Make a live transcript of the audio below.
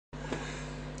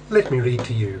Let me read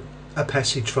to you a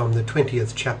passage from the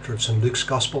 20th chapter of St. Luke's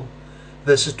Gospel,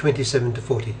 verses 27 to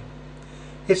 40.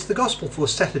 It's the Gospel for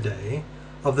Saturday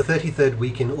of the 33rd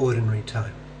week in Ordinary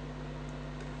Time.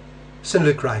 St.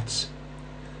 Luke writes,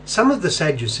 "Some of the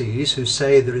Sadducees, who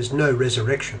say there is no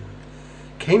resurrection,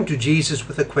 came to Jesus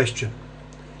with a question.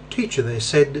 'Teacher,' they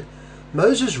said,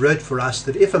 'Moses wrote for us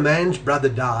that if a man's brother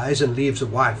dies and leaves a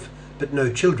wife but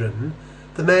no children,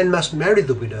 the man must marry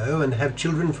the widow and have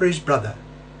children for his brother.'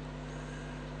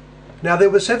 Now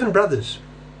there were 7 brothers.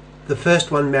 The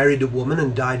first one married a woman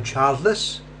and died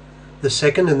childless. The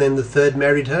second and then the third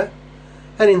married her.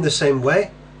 And in the same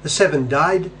way, the 7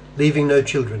 died, leaving no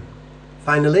children.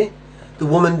 Finally, the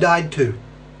woman died too.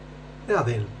 Now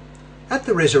then, at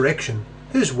the resurrection,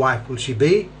 whose wife will she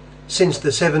be, since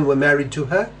the 7 were married to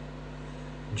her?"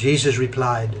 Jesus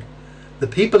replied, "The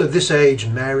people of this age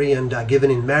marry and are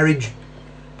given in marriage,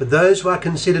 but those who are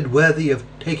considered worthy of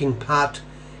taking part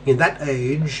in that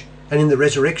age and in the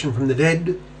resurrection from the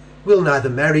dead will neither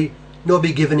marry nor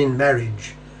be given in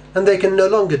marriage, and they can no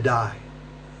longer die,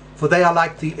 for they are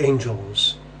like the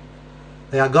angels.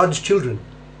 They are God's children,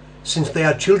 since they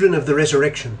are children of the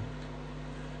resurrection.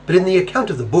 But in the account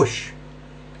of the bush,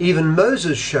 even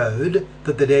Moses showed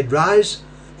that the dead rise,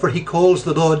 for he calls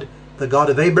the Lord the God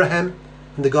of Abraham,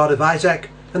 and the God of Isaac,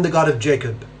 and the God of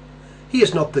Jacob. He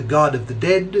is not the God of the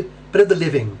dead, but of the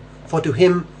living, for to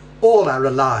him all are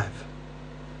alive."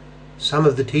 Some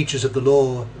of the teachers of the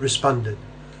law responded,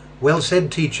 "Well said,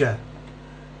 teacher,"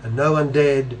 and no one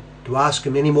dared to ask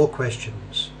him any more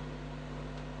questions.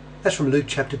 That's from Luke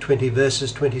chapter 20,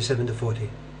 verses 27 to 40.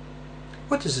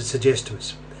 What does it suggest to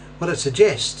us? Well, it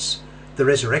suggests the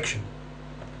resurrection.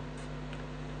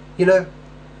 You know,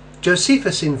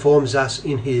 Josephus informs us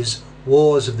in his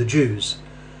Wars of the Jews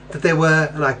that there were,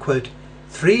 and I quote,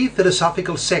 3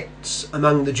 philosophical sects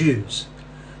among the Jews: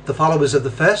 the followers of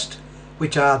the first,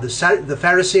 which are the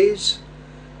Pharisees;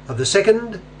 of the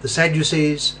second, the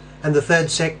Sadducees; and the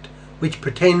third sect, which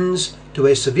pretends to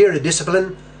a severer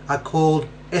discipline, are called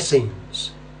Essenes.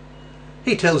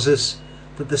 He tells us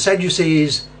that the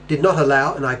Sadducees did not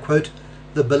allow, and I quote,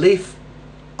 "the belief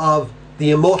of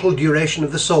the immortal duration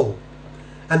of the soul,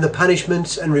 and the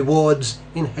punishments and rewards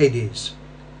in Hades."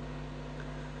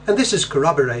 And this is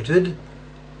corroborated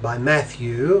by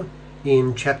Matthew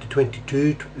in chapter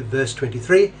 22, verse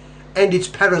 23, and its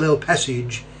parallel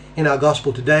passage in our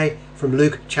Gospel today from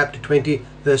Luke chapter 20,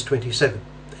 verse 27.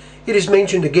 It is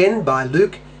mentioned again by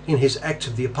Luke in his Acts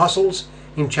of the Apostles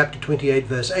in chapter 28,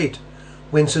 verse 8,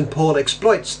 when St. Paul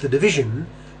exploits the division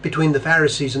between the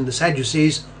Pharisees and the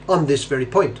Sadducees on this very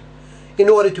point, in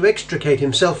order to extricate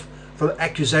himself from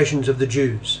accusations of the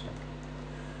Jews.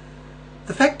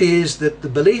 The fact is that the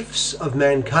beliefs of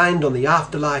mankind on the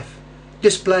afterlife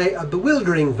display a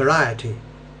bewildering variety.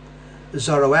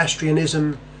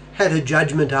 Zoroastrianism had a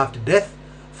judgment after death,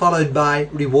 followed by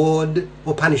reward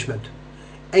or punishment.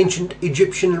 Ancient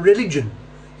Egyptian religion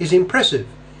is impressive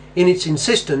in its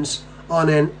insistence on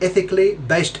an ethically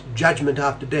based judgment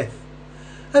after death.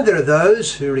 And there are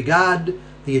those who regard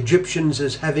the Egyptians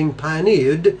as having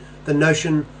pioneered the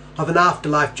notion of an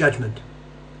afterlife judgment.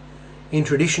 In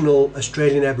traditional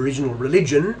Australian Aboriginal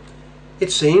religion,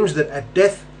 it seems that at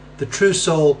death the true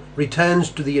soul returns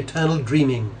to the eternal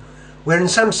dreaming, where in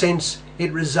some sense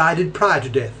it resided prior to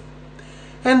death.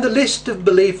 And the list of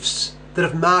beliefs that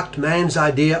have marked man's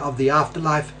idea of the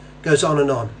afterlife goes on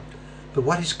and on. But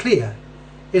what is clear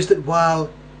is that while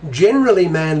generally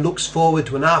man looks forward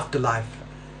to an afterlife,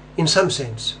 in some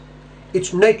sense,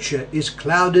 its nature is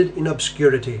clouded in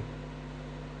obscurity.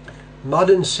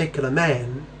 Modern secular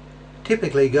man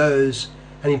typically goes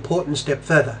an important step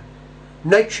further.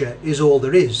 Nature is all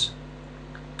there is.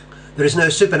 There is no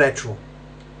supernatural.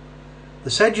 The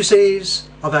Sadducees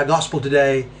of our Gospel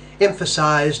today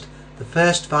emphasized the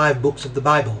first 5 books of the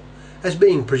Bible as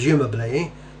being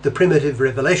presumably the primitive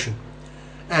revelation,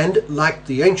 and like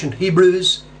the ancient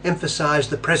Hebrews, emphasized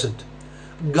the present.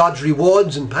 God's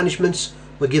rewards and punishments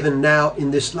were given now in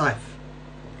this life.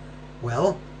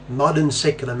 Well, modern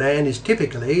secular man is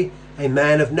typically a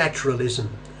man of naturalism.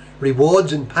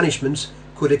 Rewards and punishments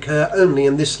could occur only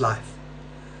in this life.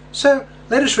 So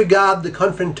let us regard the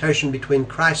confrontation between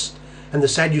Christ and the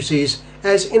Sadducees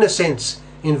as, in a sense,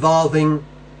 involving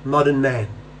modern man.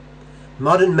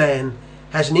 Modern man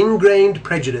has an ingrained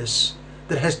prejudice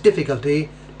that has difficulty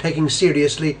taking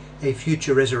seriously a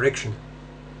future resurrection.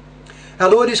 Our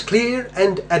Lord is clear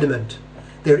and adamant.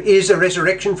 There is a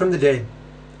resurrection from the dead.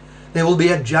 There will be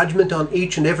a judgment on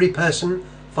each and every person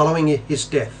following his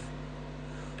death.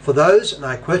 For those, and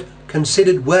I quote,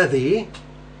 considered worthy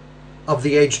of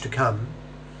the age to come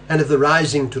and of the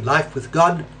rising to life with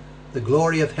God, the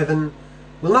glory of heaven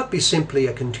will not be simply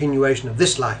a continuation of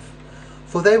this life,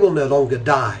 for they will no longer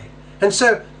die, and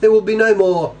so there will be no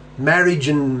more marriage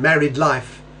and married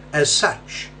life as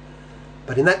such.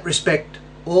 But in that respect,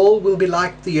 all will be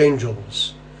like the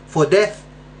angels, for death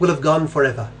will have gone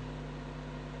forever.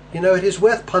 You know, it is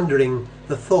worth pondering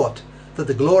the thought that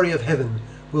the glory of heaven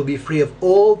will be free of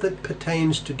all that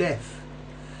pertains to death.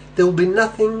 There will be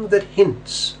nothing that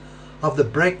hints of the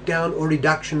breakdown or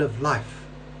reduction of life.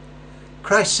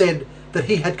 Christ said that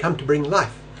he had come to bring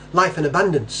life, life in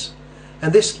abundance,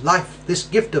 and this life, this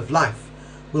gift of life,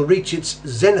 will reach its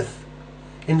zenith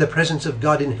in the presence of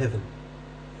God in heaven.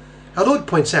 Our Lord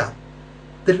points out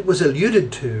that it was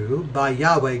alluded to by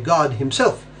Yahweh God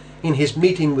himself in his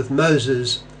meeting with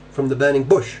Moses from the burning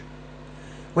bush,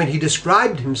 when he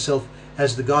described himself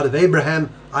as the God of Abraham,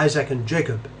 Isaac and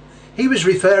Jacob. He was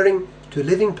referring to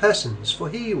living persons, for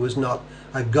he was not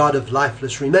a God of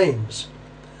lifeless remains.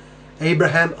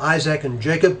 Abraham, Isaac and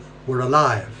Jacob were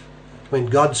alive when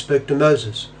God spoke to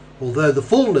Moses, although the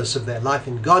fullness of their life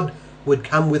in God would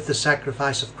come with the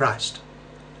sacrifice of Christ.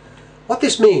 What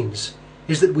this means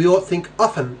is that we ought think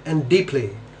often and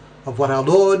deeply of what our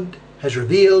Lord has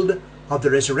revealed of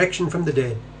the resurrection from the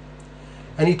dead.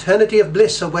 An eternity of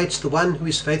bliss awaits the one who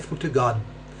is faithful to God.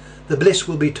 The bliss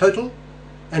will be total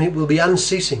and it will be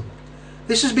unceasing.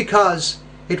 This is because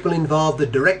it will involve the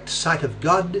direct sight of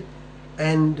God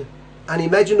and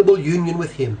unimaginable union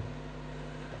with him.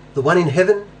 The one in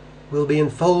heaven will be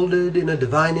enfolded in a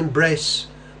divine embrace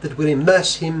that will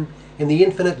immerse him in the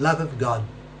infinite love of God.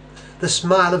 The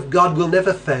smile of God will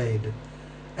never fade,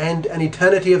 and an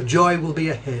eternity of joy will be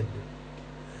ahead.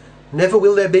 Never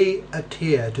will there be a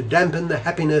tear to dampen the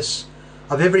happiness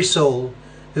of every soul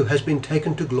who has been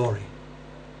taken to glory.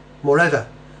 Moreover,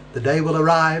 the day will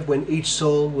arrive when each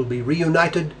soul will be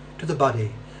reunited to the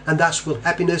body, and thus will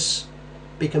happiness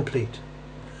be complete.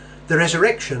 The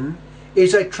resurrection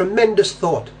is a tremendous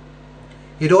thought.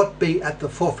 It ought to be at the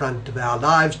forefront of our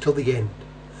lives till the end.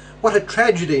 What a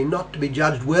tragedy not to be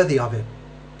judged worthy of it.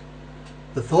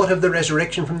 The thought of the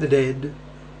resurrection from the dead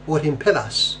ought to impel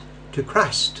us to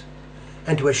Christ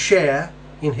and to a share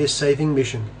in his saving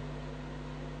mission.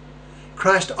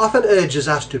 Christ often urges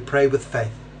us to pray with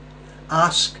faith.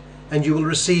 Ask and you will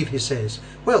receive, he says.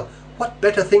 Well, what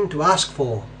better thing to ask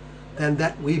for than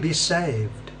that we be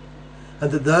saved,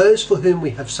 and that those for whom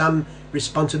we have some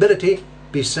responsibility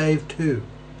be saved too.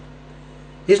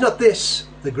 Is not this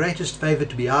the greatest favour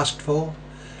to be asked for,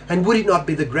 and would it not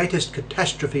be the greatest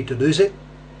catastrophe to lose it?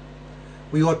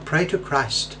 We ought pray to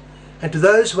Christ and to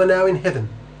those who are now in heaven,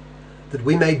 that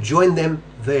we may join them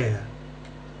there.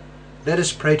 Let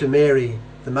us pray to Mary,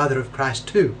 the mother of Christ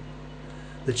too,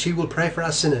 that she will pray for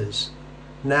us sinners,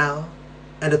 now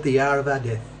and at the hour of our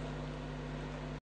death.